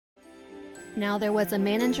Now there was a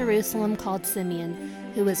man in Jerusalem called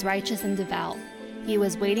Simeon, who was righteous and devout. He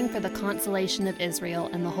was waiting for the consolation of Israel,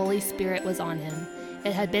 and the Holy Spirit was on him.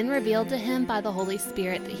 It had been revealed to him by the Holy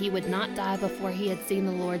Spirit that he would not die before he had seen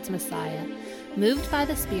the Lord's Messiah. Moved by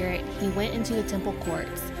the Spirit, he went into the temple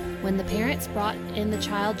courts. When the parents brought in the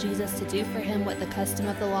child Jesus to do for him what the custom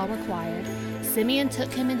of the law required, Simeon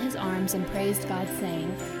took him in his arms and praised God,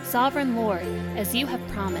 saying, "Sovereign Lord, as you have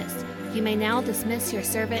promised, you may now dismiss your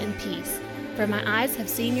servant in peace. For my eyes have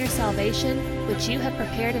seen your salvation, which you have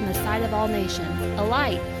prepared in the sight of all nations, a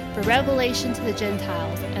light for revelation to the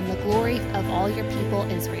Gentiles and the glory of all your people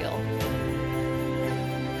Israel."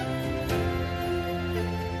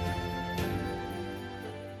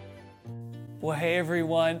 Well, hey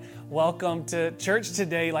everyone, welcome to church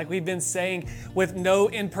today. Like we've been saying, with no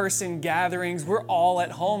in-person gatherings, we're all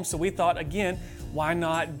at home. So we thought, again, why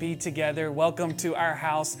not be together? Welcome to our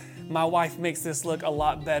house. My wife makes this look a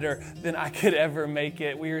lot better than I could ever make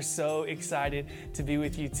it. We are so excited to be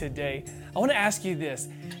with you today. I want to ask you this.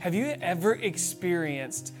 Have you ever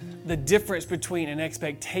experienced the difference between an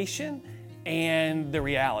expectation and the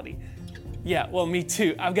reality? Yeah, well, me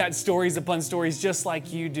too. I've got stories upon stories just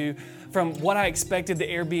like you do, from what I expected the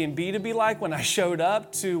Airbnb to be like when I showed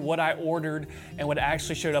up to what I ordered and what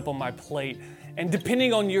actually showed up on my plate. And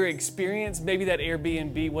depending on your experience, maybe that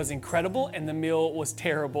Airbnb was incredible and the meal was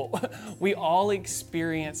terrible. We all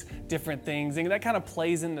experience different things, and that kind of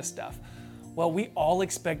plays into stuff. Well, we all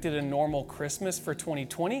expected a normal Christmas for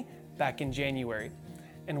 2020 back in January.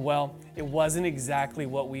 And well, it wasn't exactly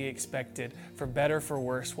what we expected, for better, for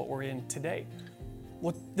worse, what we're in today.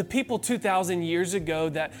 Well, the people 2,000 years ago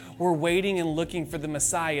that were waiting and looking for the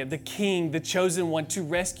Messiah, the King, the chosen one, to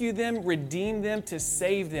rescue them, redeem them, to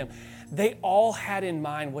save them, they all had in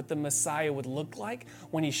mind what the Messiah would look like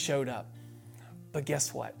when he showed up. But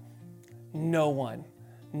guess what? No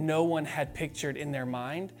one had pictured in their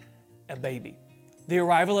mind a baby. The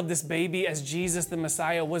arrival of this baby as Jesus, the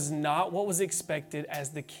Messiah, was not what was expected as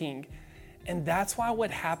the King. And that's why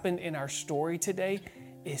what happened in our story today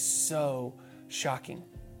is so shocking.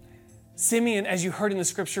 Simeon, as you heard in the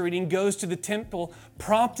scripture reading, goes to the temple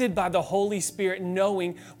prompted by the Holy Spirit,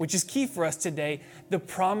 knowing, which is key for us today, the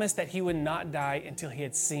promise that he would not die until he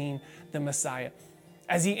had seen the Messiah.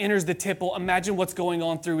 As he enters the temple, imagine what's going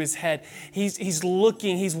on through his head. He's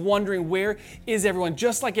looking, he's wondering, where is everyone?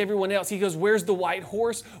 Just like everyone else, he goes, where's the white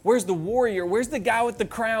horse? Where's the warrior? Where's the guy with the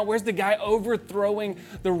crown? Where's the guy overthrowing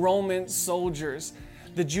the Roman soldiers?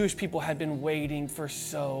 The Jewish people had been waiting for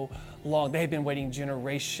so long. They had been waiting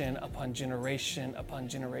generation upon generation upon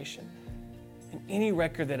generation. And any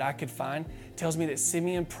record that I could find tells me that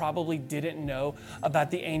Simeon probably didn't know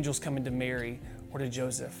about the angels coming to Mary or to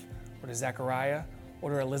Joseph or to Zechariah or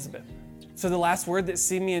to Elizabeth. So the last word that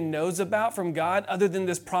Simeon knows about from God, other than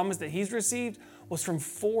this promise that he's received, was from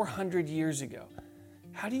 400 years ago.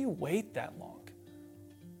 How do you wait that long?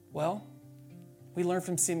 Well, we learn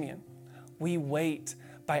from Simeon. We wait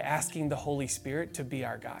by asking the Holy Spirit to be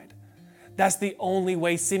our guide. That's the only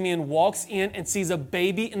way. Simeon walks in and sees a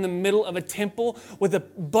baby in the middle of a temple with a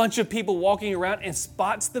bunch of people walking around and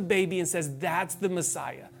spots the baby and says, that's the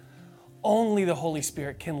Messiah. Only the Holy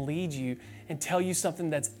Spirit can lead you and tell you something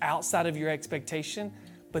that's outside of your expectation,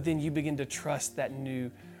 but then you begin to trust that new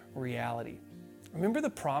reality. Remember the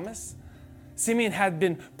promise? Simeon had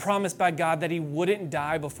been promised by God that he wouldn't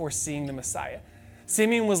die before seeing the Messiah.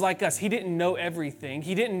 Simeon was like us. He didn't know everything.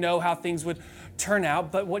 He didn't know how things would turn out,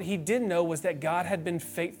 but what he did know was that God had been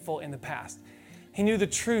faithful in the past. He knew the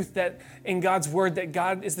truth that in God's word that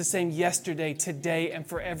God is the same yesterday, today, and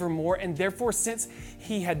forevermore. And therefore, since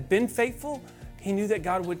he had been faithful, he knew that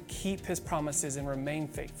God would keep his promises and remain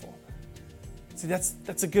faithful. See,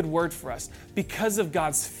 that's a good word for us. Because of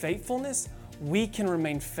God's faithfulness, we can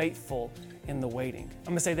remain faithful in the waiting. I'm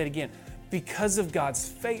going to say that again. Because of God's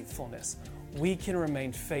faithfulness, we can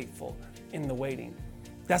remain faithful in the waiting.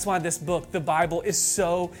 That's why this book, the Bible, is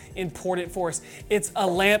so important for us. It's a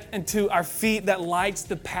lamp unto our feet that lights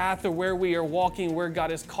the path of where we are walking, where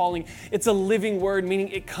God is calling. It's a living word, meaning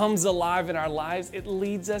it comes alive in our lives. It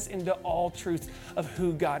leads us into all truths of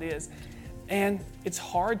who God is. And it's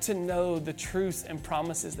hard to know the truths and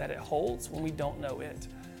promises that it holds when we don't know it.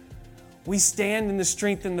 We stand in the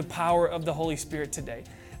strength and the power of the Holy Spirit today.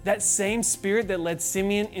 That same Spirit that led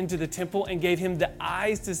Simeon into the temple and gave him the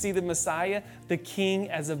eyes to see the Messiah, the King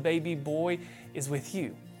as a baby boy, is with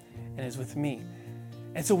you and is with me.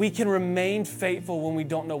 And so we can remain faithful when we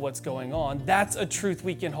don't know what's going on. That's a truth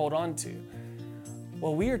we can hold on to.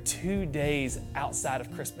 Well, we are 2 days outside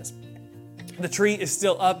of Christmas. The tree is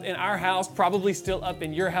still up in our house, probably still up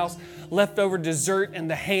in your house. Leftover dessert and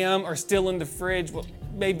the ham are still in the fridge. Well,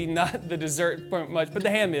 maybe not the dessert much, but the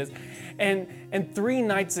ham is. And 3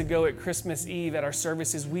 nights ago at Christmas Eve at our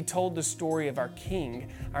services, we told the story of our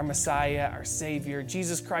King, our Messiah, our Savior,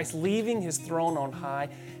 Jesus Christ, leaving his throne on high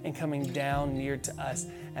and coming down near to us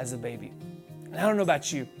as a baby. And I don't know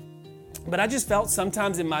about you, but I just felt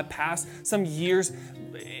sometimes in my past, some years,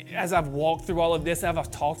 as I've walked through all of this, as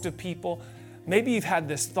I've talked to people, maybe you've had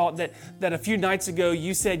this thought that a few nights ago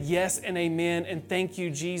you said yes and amen and thank you,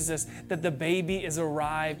 Jesus, that the baby is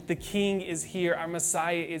arrived, the King is here, our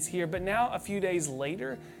Messiah is here. But now a few days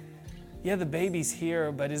later, yeah, the baby's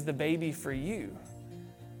here, but is the baby for you?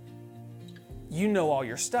 You know all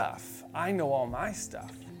your stuff. I know all my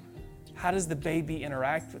stuff. How does the baby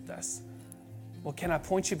interact with us? Well, can I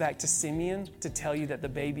point you back to Simeon to tell you that the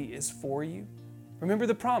baby is for you? Remember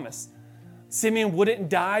the promise. Simeon wouldn't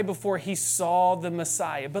die before he saw the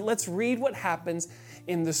Messiah. But let's read what happens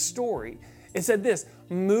in the story. It said this,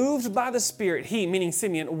 moved by the Spirit, he, meaning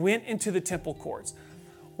Simeon, went into the temple courts.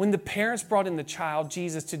 When the parents brought in the child,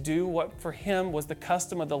 Jesus, to do what for him was the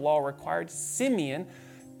custom of the law required, Simeon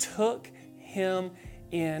took him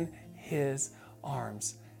in his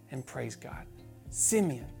arms. And praise God.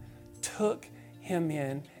 Simeon took him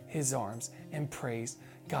in his arms and praised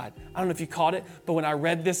God. I don't know if you caught it, but when I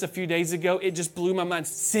read this a few days ago, it just blew my mind.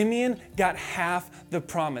 Simeon got half the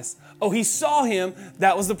promise. Oh, he saw him,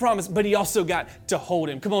 that was the promise, but he also got to hold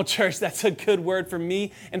him. Come on, church, that's a good word for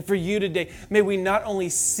me and for you today. May we not only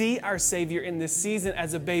see our Savior in this season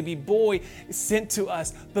as a baby boy sent to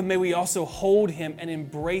us, but may we also hold him and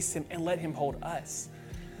embrace him and let him hold us.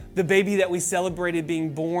 The baby that we celebrated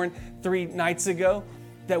being born 3 nights ago,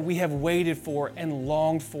 that we have waited for and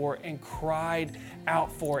longed for and cried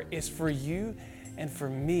out for, is for you and for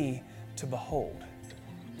me to behold.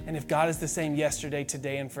 And if God is the same yesterday,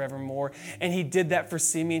 today, and forevermore, and he did that for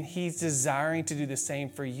Simeon, he's desiring to do the same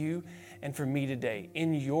for you and for me today,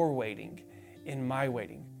 in your waiting, in my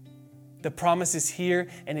waiting. The promise is here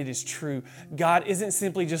and it is true. God isn't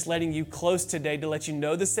simply just letting you close today to let you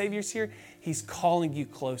know the Savior's here. He's calling you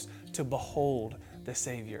close to behold the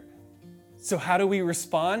Savior. So how do we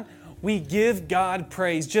respond? We give God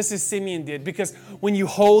praise, just as Simeon did, because when you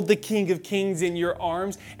hold the King of Kings in your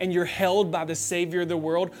arms and you're held by the Savior of the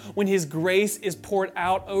world, when his grace is poured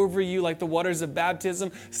out over you like the waters of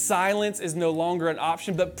baptism, silence is no longer an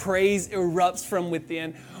option, but praise erupts from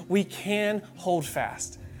within. We can hold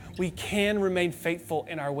fast. We can remain faithful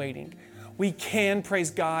in our waiting. We can praise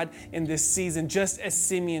God in this season, just as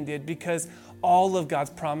Simeon did, because all of God's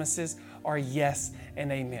promises are yes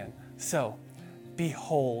and amen. So,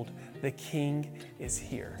 behold, the King is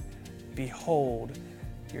here. Behold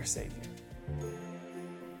your Savior.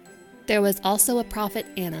 There was also a prophet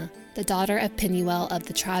Anna, the daughter of Penuel of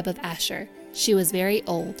the tribe of Asher. She was very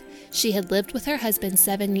old. She had lived with her husband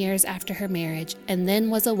 7 years after her marriage, and then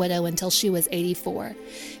was a widow until she was 84.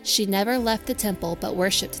 She never left the temple, but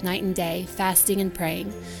worshipped night and day, fasting and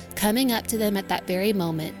praying. Coming up to them at that very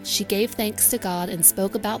moment, she gave thanks to God and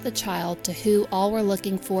spoke about the child, to whom all were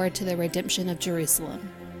looking forward to the redemption of Jerusalem.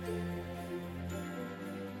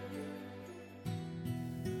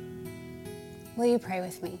 Will you pray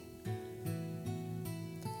with me?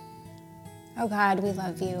 Oh God, we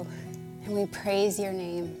love you and we praise your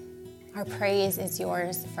name. Our praise is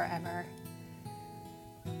yours forever.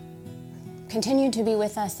 Continue to be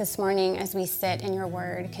with us this morning as we sit in your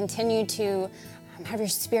word. Continue to have your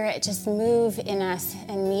Spirit just move in us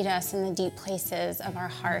and meet us in the deep places of our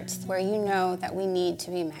hearts where you know that we need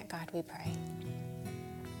to be met. God, we pray.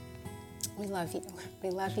 We love you. We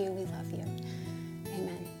love you. We love you.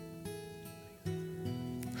 Amen.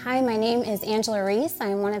 Hi, my name is Angela Reese.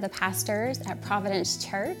 I'm one of the pastors at Providence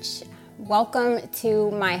Church. Welcome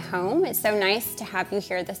to my home. It's so nice to have you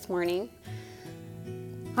here this morning.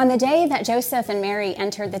 On the day that Joseph and Mary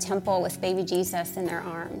entered the temple with baby Jesus in their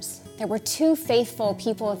arms, there were 2 faithful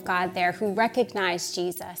people of God there who recognized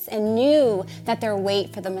Jesus and knew that their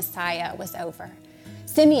wait for the Messiah was over.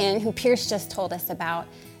 Simeon, who Pierce just told us about,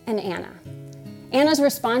 and Anna. Anna's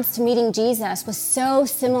response to meeting Jesus was so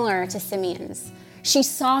similar to Simeon's. She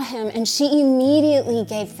saw him and she immediately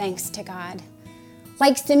gave thanks to God.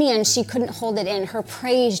 Like Simeon, she couldn't hold it in. Her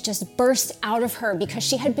praise just burst out of her because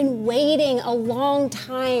she had been waiting a long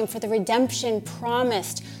time for the redemption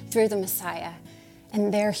promised through the Messiah.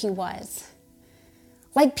 And there he was.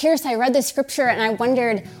 Like Pierce, I read the scripture and I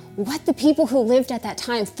wondered what the people who lived at that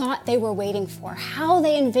time thought they were waiting for, how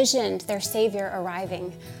they envisioned their Savior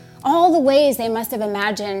arriving, all the ways they must have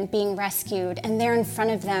imagined being rescued, and there in front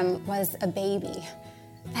of them was a baby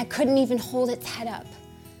that couldn't even hold its head up.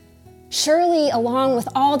 Surely, along with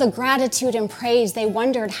all the gratitude and praise, they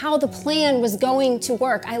wondered how the plan was going to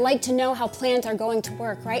work. I like to know how plans are going to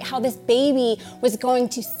work, right? How this baby was going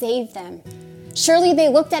to save them. Surely they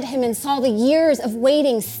looked at him and saw the years of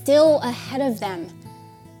waiting still ahead of them.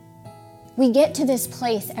 We get to this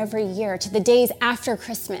place every year, to the days after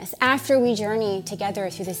Christmas, after we journey together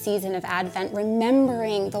through the season of Advent,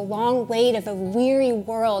 remembering the long wait of a weary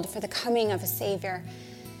world for the coming of a Savior.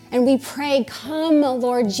 And we pray, "Come, O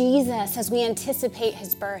Lord Jesus," as we anticipate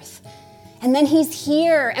his birth. And then he's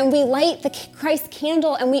here, and we light the Christ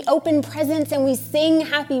candle, and we open presents, and we sing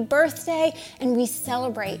happy birthday, and we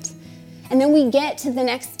celebrate. And then we get to the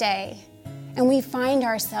next day, and we find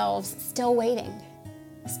ourselves still waiting,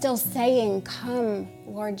 still saying, "Come,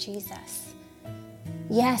 Lord Jesus."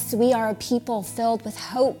 Yes, we are a people filled with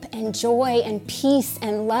hope and joy and peace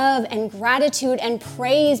and love and gratitude and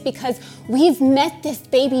praise because we've met this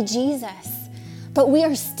baby Jesus. But we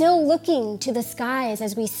are still looking to the skies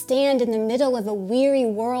as we stand in the middle of a weary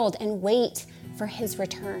world and wait for his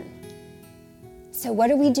return. So what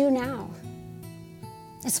do we do now?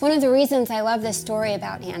 It's one of the reasons I love this story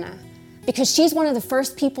about Anna, because she's one of the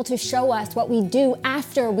first people to show us what we do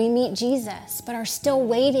after we meet Jesus, but are still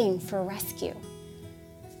waiting for rescue.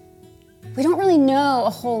 We don't really know a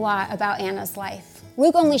whole lot about Anna's life.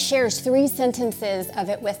 Luke only shares 3 sentences of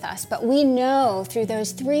it with us, but we know through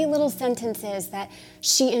those 3 little sentences that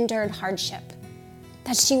she endured hardship,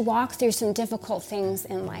 that she walked through some difficult things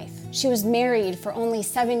in life. She was married for only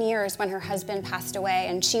 7 years when her husband passed away,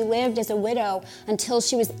 and she lived as a widow until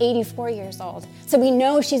she was 84 years old. So we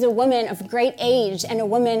know she's a woman of great age and a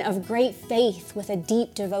woman of great faith with a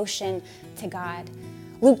deep devotion to God.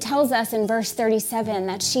 Luke tells us in verse 37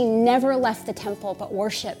 that she never left the temple but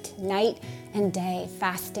worshiped night and day,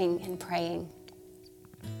 fasting and praying.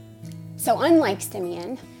 So unlike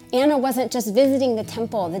Simeon, Anna wasn't just visiting the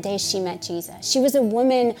temple the day she met Jesus. She was a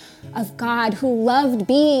woman of God who loved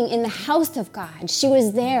being in the house of God. She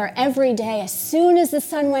was there every day as soon as the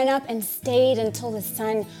sun went up and stayed until the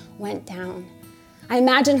sun went down. I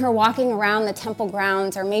imagine her walking around the temple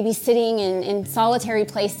grounds or maybe sitting in solitary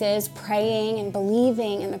places, praying and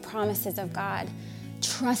believing in the promises of God,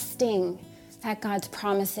 trusting that God's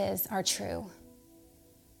promises are true.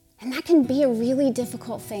 And that can be a really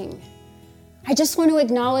difficult thing. I just want to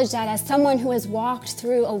acknowledge that as someone who has walked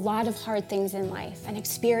through a lot of hard things in life and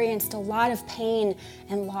experienced a lot of pain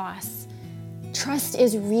and loss, trust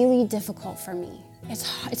is really difficult for me.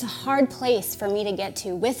 It's a hard place for me to get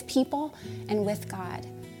to with people and with God.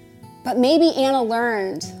 But maybe Anna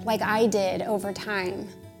learned, like I did over time,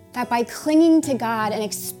 that by clinging to God and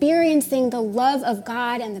experiencing the love of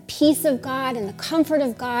God and the peace of God and the comfort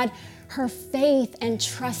of God, her faith and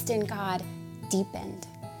trust in God deepened.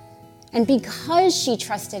 And because she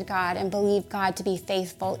trusted God and believed God to be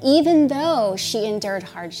faithful, even though she endured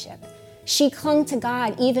hardship, she clung to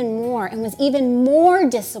God even more and was even more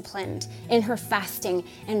disciplined in her fasting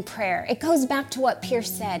and prayer. It goes back to what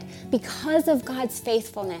Pierce said. Because of God's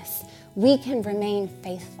faithfulness, we can remain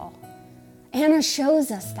faithful. Anna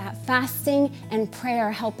shows us that fasting and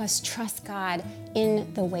prayer help us trust God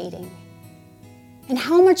in the waiting. And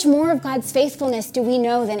how much more of God's faithfulness do we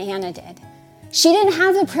know than Anna did? She didn't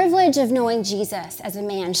have the privilege of knowing Jesus as a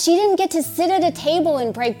man. She didn't get to sit at a table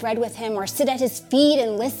and break bread with him or sit at his feet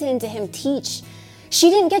and listen to him teach. She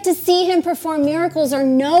didn't get to see him perform miracles or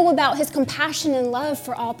know about his compassion and love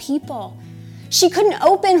for all people. She couldn't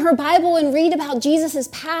open her Bible and read about Jesus'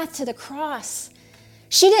 path to the cross.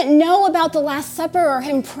 She didn't know about the Last Supper or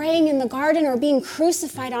him praying in the garden or being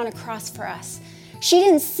crucified on a cross for us. She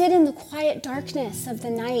didn't sit in the quiet darkness of the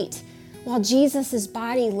night while Jesus'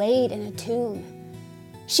 body laid in a tomb.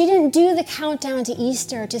 She didn't do the countdown to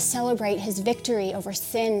Easter to celebrate his victory over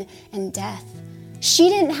sin and death. She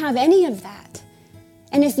didn't have any of that.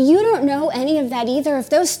 And if you don't know any of that either,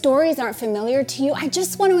 if those stories aren't familiar to you, I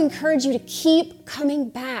just want to encourage you to keep coming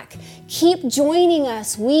back. Keep joining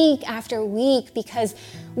us week after week, because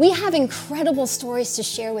we have incredible stories to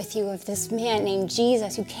share with you of this man named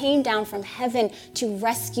Jesus who came down from heaven to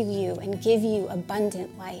rescue you and give you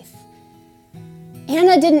abundant life.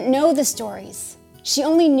 Anna didn't know the stories. She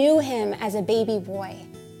only knew him as a baby boy,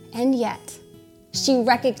 and yet she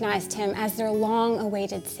recognized him as their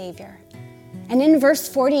long-awaited Savior. And in verse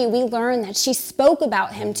 40, we learn that she spoke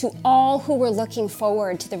about him to all who were looking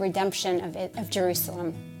forward to the redemption of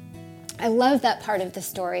Jerusalem. I love that part of the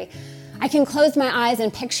story. I can close my eyes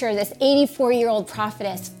and picture this 84-year-old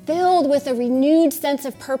prophetess filled with a renewed sense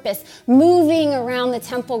of purpose, moving around the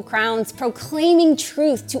temple grounds, proclaiming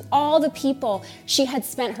truth to all the people she had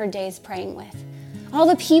spent her days praying with. All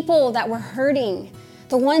the people that were hurting,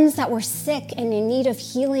 the ones that were sick and in need of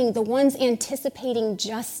healing, the ones anticipating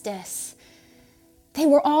justice. They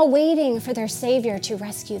were all waiting for their Savior to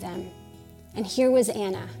rescue them. And here was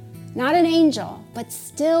Anna, not an angel, but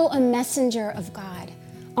still a messenger of God,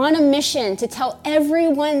 on a mission to tell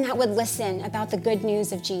everyone that would listen about the good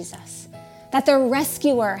news of Jesus, that their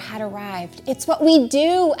rescuer had arrived. It's what we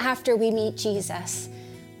do after we meet Jesus.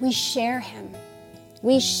 We share him.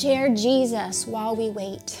 We share Jesus while we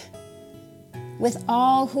wait with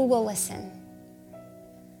all who will listen.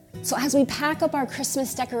 So as we pack up our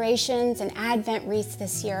Christmas decorations and Advent wreaths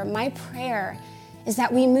this year, my prayer is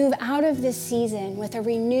that we move out of this season with a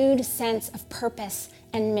renewed sense of purpose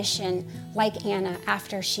and mission, like Anna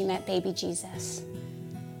after she met baby Jesus.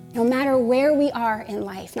 No matter where we are in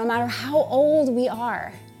life, no matter how old we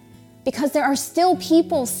are, because there are still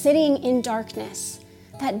people sitting in darkness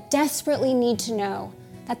that desperately need to know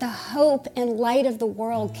that the hope and light of the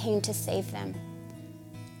world came to save them.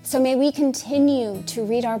 So may we continue to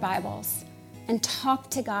read our Bibles and talk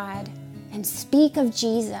to God and speak of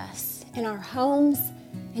Jesus in our homes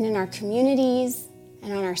and in our communities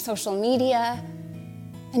and on our social media.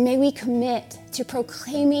 And may we commit to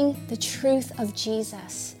proclaiming the truth of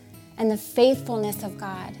Jesus and the faithfulness of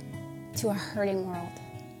God to a hurting world.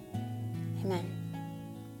 Amen.